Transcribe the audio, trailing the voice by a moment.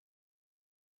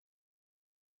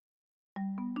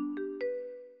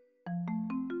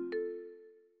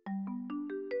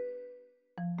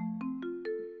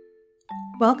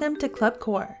Welcome to Club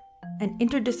Core, an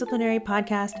interdisciplinary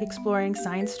podcast exploring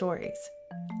science stories.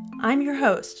 I'm your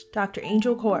host, Dr.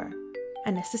 Angel Kaur,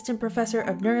 an assistant professor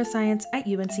of neuroscience at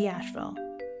UNC Asheville.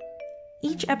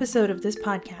 Each episode of this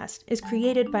podcast is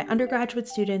created by undergraduate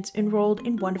students enrolled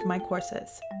in one of my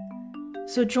courses.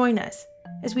 So join us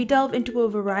as we delve into a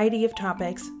variety of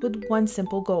topics with one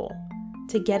simple goal: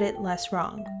 to get it less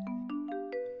wrong.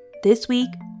 This week,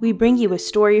 we bring you a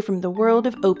story from the world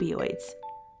of opioids.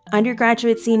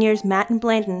 Undergraduate seniors Matt and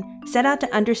Blanton set out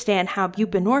to understand how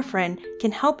buprenorphine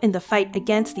can help in the fight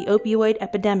against the opioid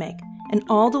epidemic and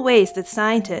all the ways that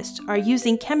scientists are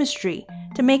using chemistry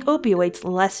to make opioids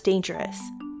less dangerous.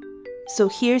 So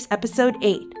here's episode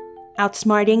 8,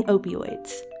 Outsmarting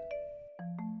Opioids.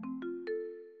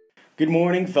 Good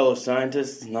morning, fellow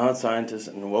scientists, non-scientists,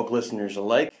 and woke listeners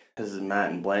alike. This is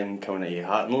Matt and Blanton coming at you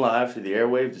hot and live through the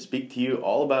airwaves to speak to you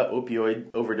all about opioid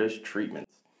overdose treatments.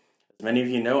 As many of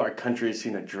you know, our country has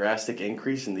seen a drastic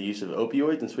increase in the use of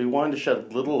opioids, and so we wanted to shed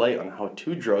a little light on how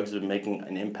two drugs have been making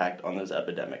an impact on this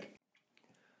epidemic.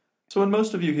 So when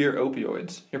most of you hear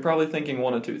opioids, you're probably thinking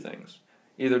one of two things: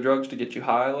 either drugs to get you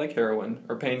high like heroin,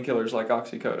 or painkillers like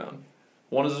oxycodone.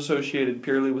 One is associated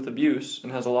purely with abuse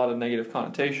and has a lot of negative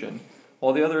connotation,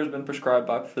 while the other has been prescribed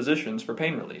by physicians for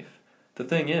pain relief. The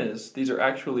thing is, these are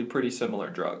actually pretty similar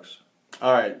drugs.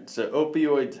 Alright, so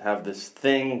opioids have this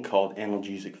thing called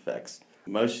analgesic effects.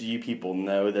 Most of you people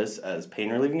know this as pain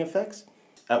relieving effects.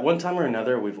 At one time or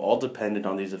another, we've all depended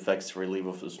on these effects to relieve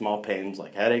us of small pains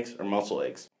like headaches or muscle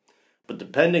aches. But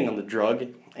depending on the drug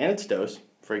and its dose,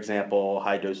 for example,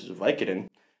 high doses of Vicodin,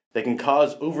 they can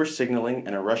cause over-signaling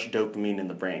and a rush of dopamine in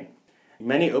the brain.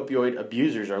 Many opioid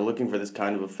abusers are looking for this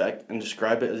kind of effect and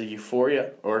describe it as a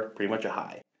euphoria or pretty much a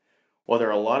high. While there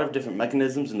are a lot of different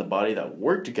mechanisms in the body that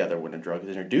work together when a drug is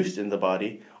introduced into the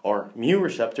body, our mu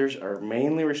receptors are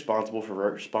mainly responsible for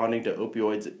responding to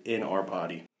opioids in our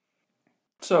body.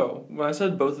 So, when I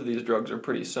said both of these drugs are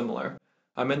pretty similar,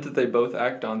 I meant that they both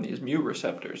act on these mu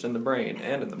receptors in the brain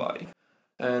and in the body.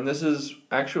 And this is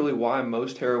actually why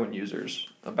most heroin users,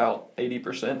 about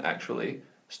 80% actually,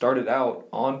 started out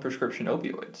on prescription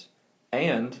opioids.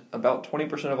 And about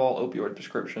 20% of all opioid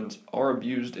prescriptions are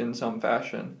abused in some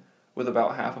fashion, with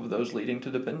about half of those leading to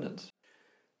dependence.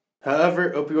 However,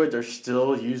 opioids are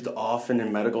still used often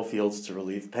in medical fields to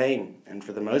relieve pain, and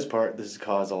for the most part, this has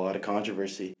caused a lot of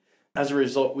controversy. As a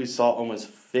result, we saw almost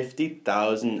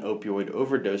 50,000 opioid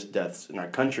overdose deaths in our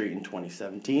country in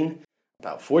 2017,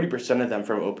 about 40% of them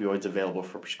from opioids available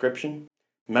for prescription.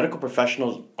 Medical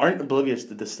professionals aren't oblivious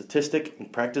to this statistic,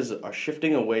 and practices are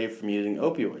shifting away from using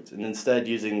opioids and instead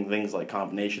using things like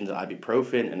combinations of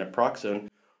ibuprofen and naproxen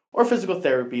or physical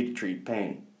therapy to treat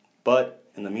pain. But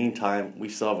in the meantime, we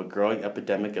still have a growing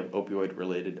epidemic of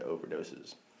opioid-related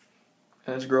overdoses.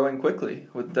 And it's growing quickly,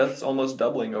 with deaths almost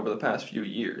doubling over the past few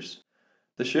years.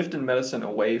 The shift in medicine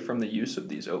away from the use of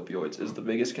these opioids is the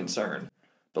biggest concern,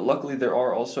 but luckily there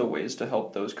are also ways to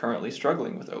help those currently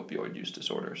struggling with opioid use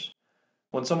disorders.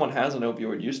 When someone has an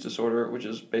opioid use disorder, which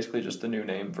is basically just the new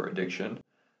name for addiction,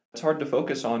 it's hard to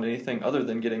focus on anything other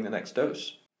than getting the next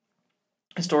dose.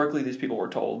 Historically, these people were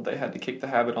told they had to kick the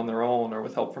habit on their own or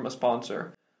with help from a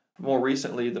sponsor. More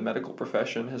recently, the medical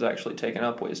profession has actually taken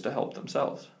up ways to help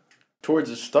themselves. Towards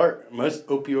the start, most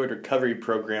opioid recovery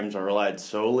programs are relied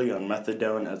solely on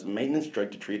methadone as a maintenance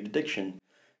drug to treat addiction.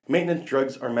 Maintenance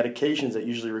drugs are medications that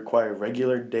usually require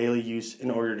regular daily use in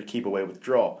order to keep away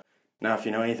withdrawal. Now, if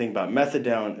you know anything about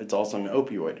methadone, it's also an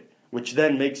opioid, which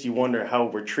then makes you wonder how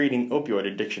we're treating opioid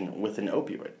addiction with an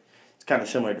opioid. It's kind of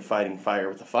similar to fighting fire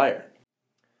with a fire.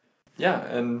 Yeah,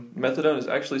 and methadone has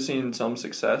actually seen some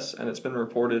success, and it's been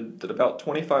reported that about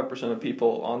 25% of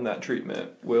people on that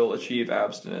treatment will achieve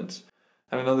abstinence,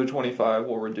 and another 25%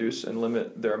 will reduce and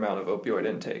limit their amount of opioid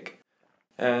intake.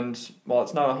 And while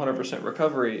it's not 100%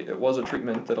 recovery, it was a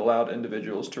treatment that allowed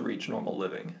individuals to reach normal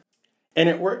living. And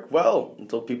it worked well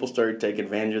until people started taking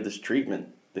advantage of this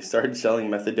treatment. They started selling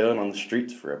methadone on the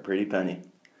streets for a pretty penny.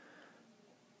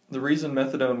 The reason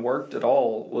methadone worked at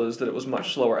all was that it was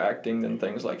much slower acting than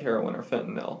things like heroin or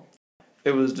fentanyl.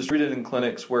 It was distributed in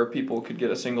clinics where people could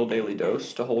get a single daily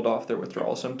dose to hold off their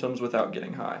withdrawal symptoms without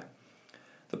getting high.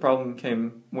 The problem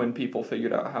came when people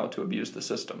figured out how to abuse the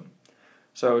system.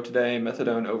 So today,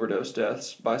 methadone overdose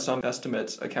deaths, by some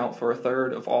estimates, account for a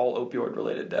third of all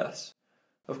opioid-related deaths.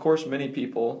 Of course, many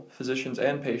people, physicians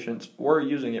and patients, were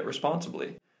using it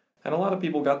responsibly, and a lot of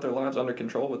people got their lives under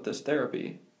control with this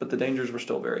therapy, but the dangers were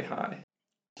still very high.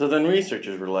 So then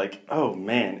researchers were like, oh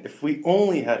man, if we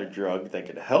only had a drug that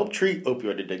could help treat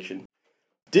opioid addiction,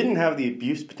 didn't have the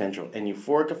abuse potential and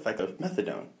euphoric effect of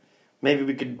methadone, maybe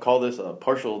we could call this a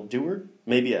partial doer,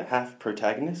 maybe a half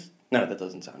protagonist. No, that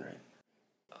doesn't sound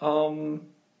right.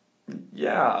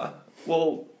 Yeah.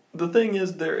 Well, the thing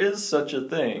is, there is such a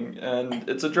thing, and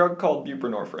it's a drug called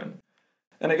buprenorphine.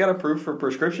 And it got approved for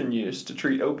prescription use to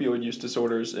treat opioid use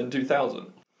disorders in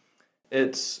 2000.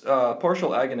 It's a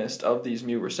partial agonist of these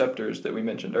mu receptors that we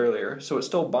mentioned earlier, so it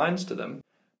still binds to them,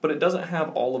 but it doesn't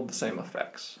have all of the same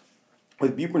effects.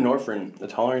 With buprenorphine, the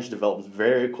tolerance develops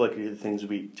very quickly to the things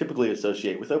we typically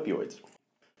associate with opioids.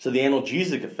 So the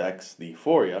analgesic effects, the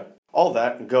euphoria, all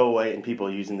that go away in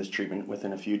people using this treatment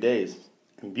within a few days.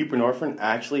 And buprenorphine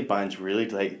actually binds really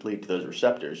tightly to those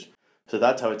receptors, so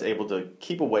that's how it's able to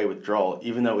keep away withdrawal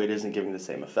even though it isn't giving the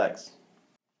same effects.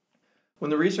 When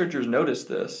the researchers noticed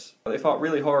this, they fought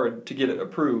really hard to get it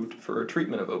approved for a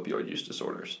treatment of opioid use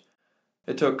disorders.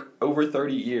 It took over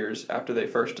 30 years after they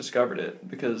first discovered it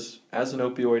because, as an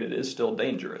opioid, it is still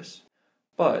dangerous.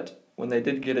 But when they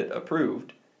did get it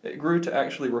approved, it grew to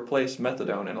actually replace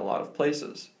methadone in a lot of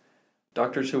places.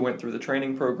 Doctors who went through the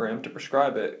training program to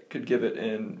prescribe it could give it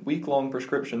in week-long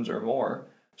prescriptions or more,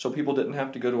 so people didn't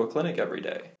have to go to a clinic every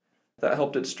day. That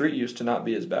helped its street use to not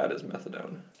be as bad as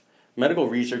methadone. Medical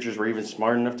researchers were even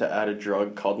smart enough to add a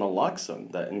drug called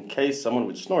naloxone that in case someone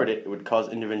would snort it, it would cause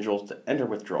individuals to enter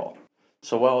withdrawal.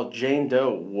 So while Jane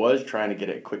Doe was trying to get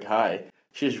a quick high,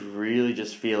 she was really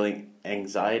just feeling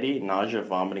anxiety, nausea,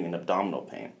 vomiting, and abdominal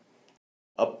pain.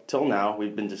 Up till now,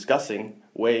 we've been discussing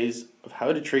ways of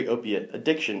how to treat opiate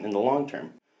addiction in the long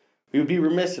term. We would be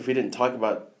remiss if we didn't talk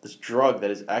about this drug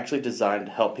that is actually designed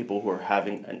to help people who are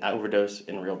having an overdose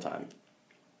in real time.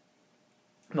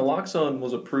 Naloxone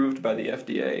was approved by the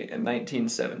FDA in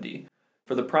 1970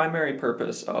 for the primary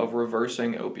purpose of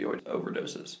reversing opioid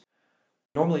overdoses.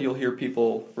 Normally you'll hear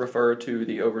people refer to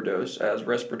the overdose as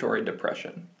respiratory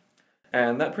depression.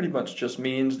 And that pretty much just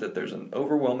means that there's an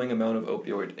overwhelming amount of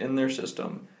opioid in their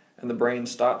system and the brain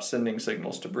stops sending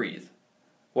signals to breathe.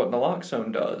 What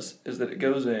naloxone does is that it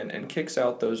goes in and kicks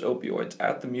out those opioids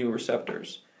at the mu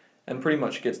receptors and pretty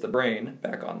much gets the brain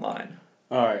back online.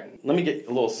 Alright, let me get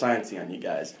a little sciencey on you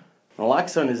guys.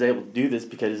 Naloxone is able to do this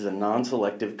because it's a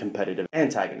non-selective competitive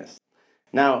antagonist.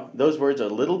 Now, those words are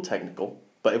a little technical,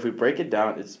 but if we break it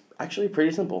down, it's actually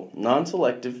pretty simple.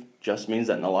 Non-selective just means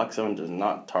that naloxone does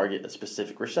not target a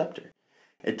specific receptor.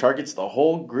 It targets the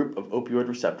whole group of opioid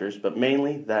receptors, but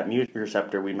mainly that mu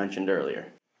receptor we mentioned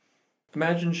earlier.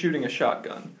 Imagine shooting a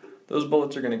shotgun. Those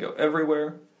bullets are going to go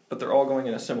everywhere, but they're all going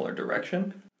in a similar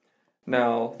direction.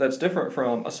 Now, that's different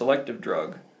from a selective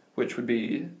drug, which would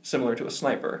be similar to a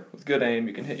sniper. With good aim,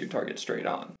 you can hit your target straight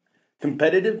on.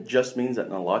 Competitive just means that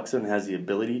naloxone has the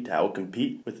ability to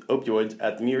outcompete with opioids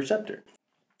at the mu receptor.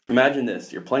 Imagine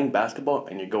this, you're playing basketball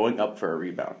and you're going up for a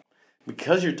rebound.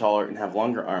 Because you're taller and have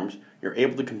longer arms, you're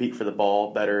able to compete for the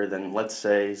ball better than, let's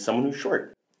say, someone who's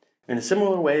short. In a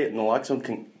similar way, naloxone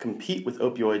can compete with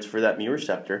opioids for that mu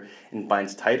receptor and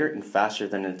binds tighter and faster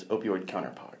than its opioid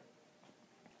counterpart.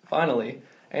 Finally,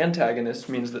 antagonist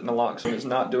means that naloxone is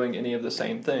not doing any of the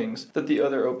same things that the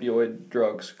other opioid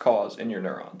drugs cause in your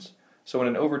neurons. So in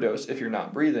an overdose, if you're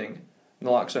not breathing,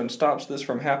 naloxone stops this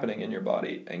from happening in your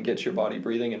body and gets your body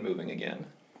breathing and moving again.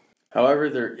 However,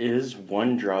 there is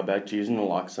one drawback to using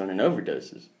naloxone in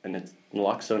overdoses, and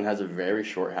naloxone has a very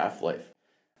short half-life.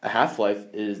 A half-life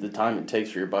is the time it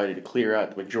takes for your body to clear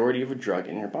out the majority of a drug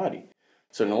in your body.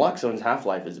 So naloxone's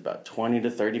half-life is about 20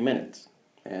 to 30 minutes.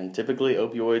 And typically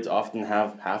opioids often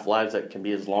have half-lives that can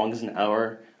be as long as an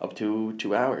hour up to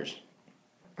 2 hours.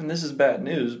 And this is bad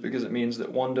news because it means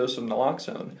that one dose of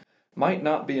naloxone might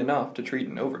not be enough to treat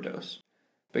an overdose.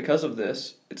 Because of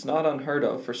this, it's not unheard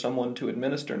of for someone to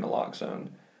administer naloxone,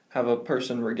 have a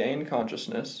person regain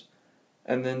consciousness,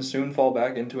 and then soon fall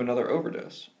back into another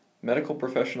overdose. Medical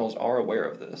professionals are aware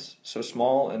of this, so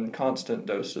small and constant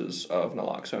doses of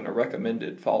naloxone are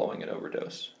recommended following an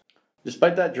overdose.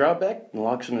 Despite that drawback,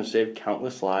 naloxone has saved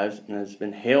countless lives and has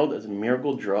been hailed as a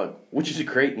miracle drug, which is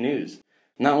great news.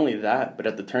 Not only that, but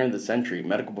at the turn of the century,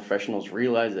 medical professionals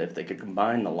realized that if they could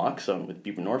combine naloxone with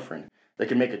buprenorphine, they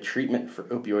could make a treatment for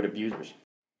opioid abusers.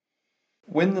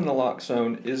 When the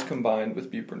naloxone is combined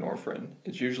with buprenorphine,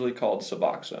 it's usually called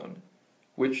Suboxone,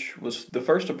 which was the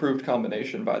first approved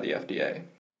combination by the FDA.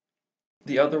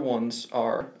 The other ones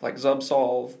are like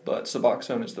Zubsolv, but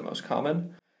Suboxone is the most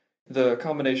common. The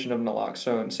combination of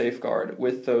naloxone Safeguard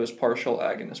with those partial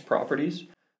agonist properties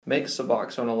makes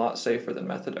Suboxone a lot safer than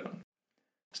methadone.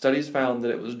 Studies found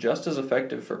that it was just as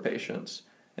effective for patients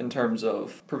in terms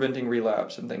of preventing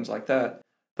relapse and things like that,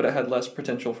 but it had less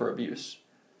potential for abuse.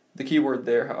 The key word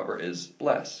there, however, is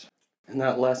less. And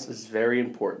that less is very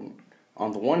important.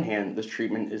 On the one hand, this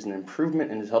treatment is an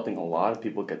improvement and is helping a lot of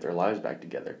people get their lives back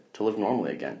together, to live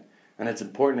normally again. And it's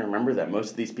important to remember that most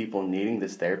of these people needing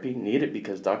this therapy need it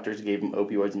because doctors gave them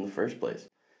opioids in the first place.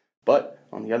 But,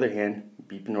 on the other hand,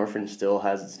 buprenorphine still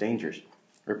has its dangers.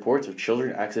 Reports of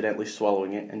children accidentally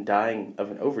swallowing it and dying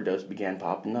of an overdose began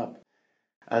popping up.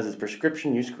 As its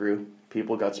prescription use grew,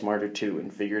 people got smarter too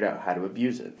and figured out how to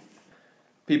abuse it.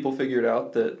 People figured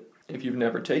out that if you've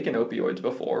never taken opioids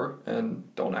before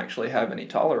and don't actually have any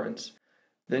tolerance,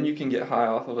 then you can get high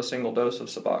off of a single dose of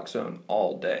Suboxone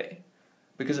all day.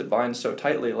 Because it binds so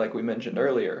tightly, like we mentioned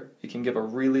earlier, it can give a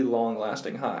really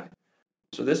long-lasting high.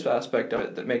 So this aspect of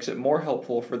it that makes it more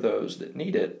helpful for those that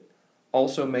need it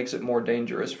also makes it more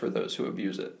dangerous for those who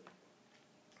abuse it.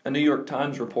 A New York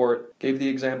Times report gave the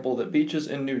example that beaches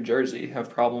in New Jersey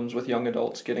have problems with young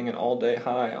adults getting an all-day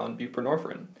high on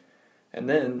buprenorphine. And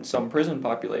then some prison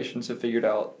populations have figured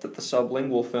out that the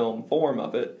sublingual film form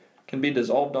of it can be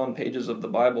dissolved on pages of the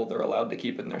Bible they're allowed to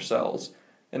keep in their cells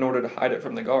in order to hide it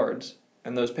from the guards,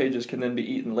 and those pages can then be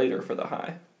eaten later for the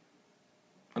high.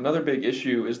 Another big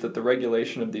issue is that the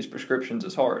regulation of these prescriptions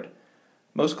is hard.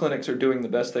 Most clinics are doing the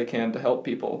best they can to help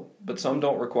people, but some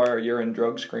don't require urine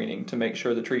drug screening to make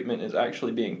sure the treatment is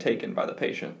actually being taken by the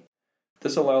patient.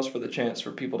 This allows for the chance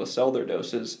for people to sell their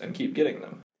doses and keep getting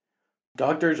them.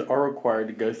 Doctors are required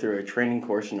to go through a training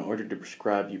course in order to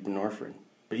prescribe buprenorphine,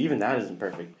 but even that isn't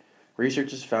perfect.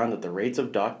 Research has found that the rates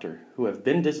of doctors who have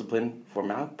been disciplined for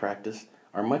malpractice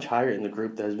are much higher in the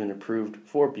group that has been approved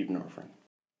for buprenorphine.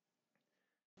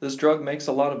 This drug makes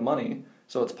a lot of money,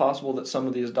 so it's possible that some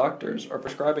of these doctors are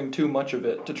prescribing too much of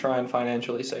it to try and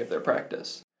financially save their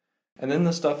practice. And then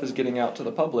the stuff is getting out to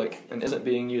the public and isn't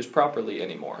being used properly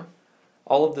anymore.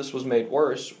 All of this was made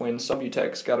worse when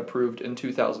Subutex got approved in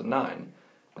 2009,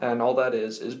 and all that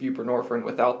is buprenorphine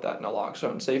without that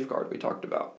naloxone safeguard we talked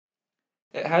about.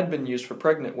 It had been used for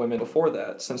pregnant women before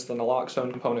that, since the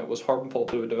naloxone component was harmful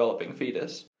to a developing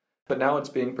fetus, but now it's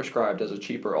being prescribed as a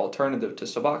cheaper alternative to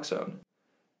Suboxone.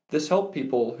 This helped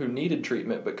people who needed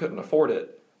treatment but couldn't afford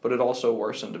it, but it also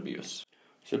worsened abuse.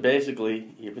 So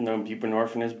basically, even though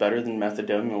buprenorphine is better than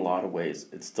methadone in a lot of ways,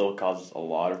 it still causes a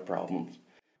lot of problems.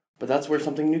 But that's where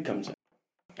something new comes in.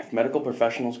 If medical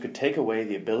professionals could take away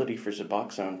the ability for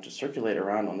Suboxone to circulate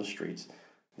around on the streets,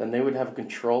 then they would have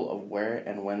control of where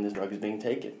and when this drug is being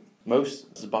taken.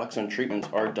 Most Suboxone treatments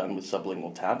are done with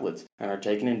sublingual tablets and are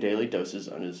taken in daily doses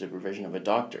under the supervision of a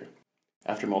doctor.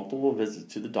 After multiple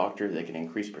visits to the doctor, they can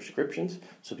increase prescriptions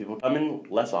so people come in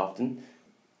less often,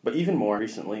 but even more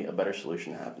recently, a better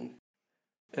solution happened.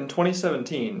 In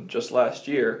 2017, just last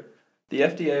year, the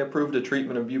FDA approved a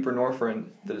treatment of buprenorphine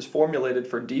that is formulated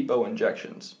for depot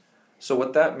injections. So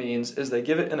what that means is they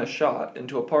give it in a shot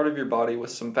into a part of your body with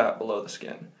some fat below the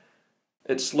skin.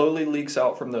 It slowly leaks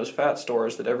out from those fat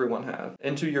stores that everyone has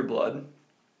into your blood,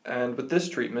 and with this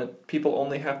treatment, people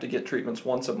only have to get treatments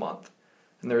once a month,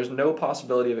 and there is no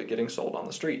possibility of it getting sold on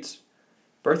the streets.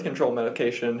 Birth control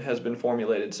medication has been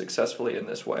formulated successfully in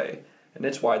this way, and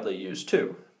it's widely used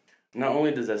too. Not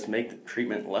only does this make the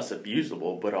treatment less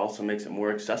abusable, but it also makes it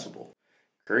more accessible.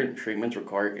 Current treatments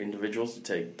require individuals to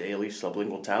take daily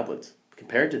sublingual tablets.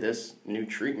 Compared to this new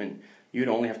treatment, you'd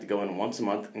only have to go in once a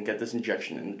month and get this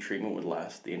injection, and the treatment would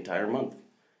last the entire month.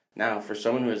 Now, for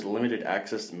someone who has limited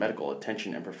access to medical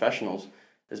attention and professionals,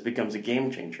 this becomes a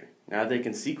game changer. Now they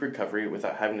can seek recovery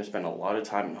without having to spend a lot of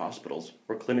time in hospitals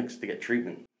or clinics to get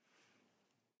treatment.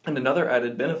 And another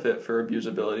added benefit for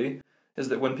abusability is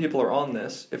that when people are on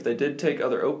this, if they did take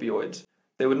other opioids,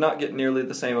 they would not get nearly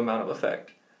the same amount of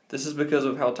effect. This is because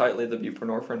of how tightly the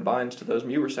buprenorphine binds to those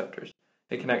mu receptors.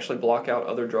 It can actually block out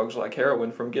other drugs like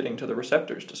heroin from getting to the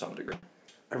receptors to some degree.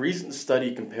 A recent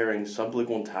study comparing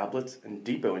sublingual tablets and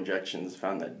depot injections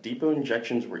found that depot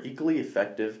injections were equally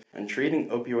effective in treating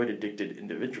opioid-addicted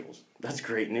individuals. That's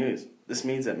great news. This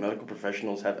means that medical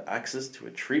professionals have access to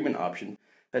a treatment option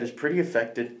that is pretty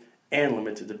effective and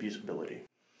limited abusability.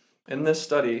 In this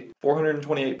study,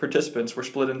 428 participants were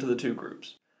split into the two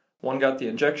groups. One got the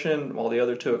injection, while the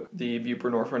other took the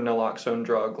buprenorphine naloxone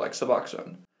drug like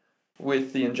Suboxone.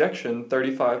 With the injection,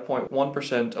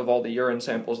 35.1% of all the urine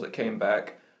samples that came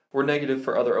back were negative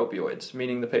for other opioids,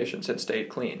 meaning the patients had stayed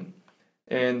clean.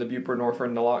 In the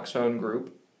buprenorphine naloxone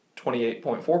group,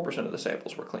 28.4% of the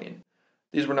samples were clean.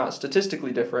 These were not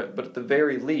statistically different, but at the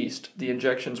very least, the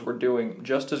injections were doing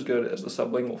just as good as the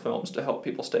sublingual films to help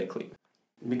people stay clean.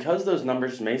 Because those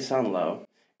numbers may sound low,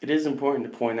 it is important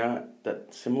to point out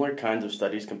that similar kinds of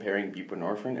studies comparing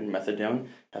buprenorphine and methadone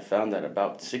have found that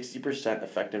about 60%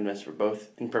 effectiveness for both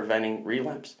in preventing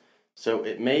relapse, so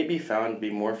it may be found to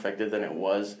be more effective than it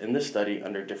was in this study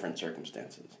under different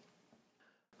circumstances.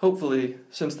 Hopefully,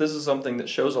 since this is something that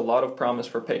shows a lot of promise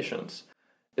for patients,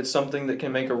 It's something that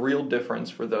can make a real difference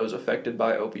for those affected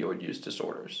by opioid use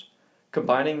disorders.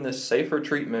 Combining this safer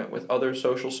treatment with other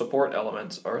social support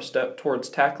elements are a step towards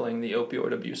tackling the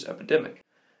opioid abuse epidemic.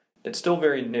 It's still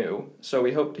very new, so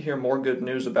we hope to hear more good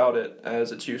news about it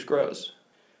as its use grows.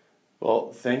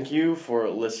 Well, thank you for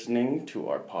listening to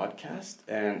our podcast,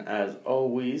 and as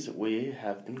always, we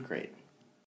have been great.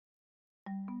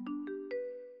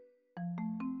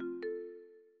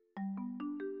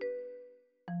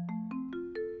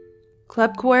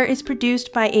 Club Core is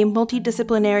produced by a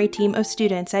multidisciplinary team of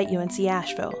students at UNC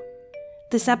Asheville.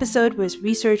 This episode was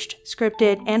researched,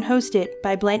 scripted, and hosted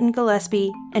by Blanton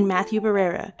Gillespie and Matthew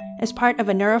Barrera as part of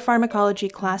a neuropharmacology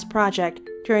class project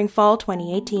during fall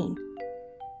 2018.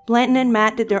 Blanton and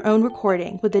Matt did their own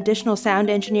recording with additional sound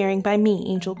engineering by me,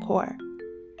 Angel Core.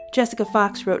 Jessica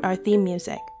Fox wrote our theme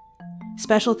music.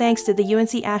 Special thanks to the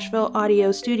UNC Asheville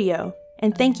Audio Studio,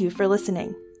 and thank you for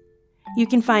listening. You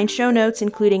can find show notes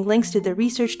including links to the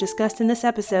research discussed in this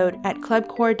episode at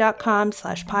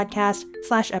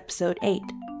clubcore.com/podcast/episode 8.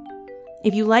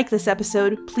 If you like this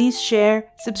episode, please share,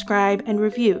 subscribe, and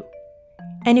review.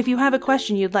 And if you have a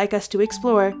question you'd like us to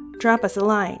explore, drop us a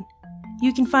line.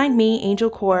 You can find me, Angel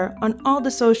Core, on all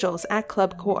the socials at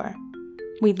Club Core.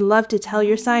 We'd love to tell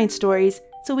your science stories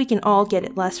so we can all get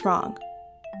it less wrong.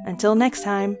 Until next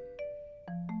time.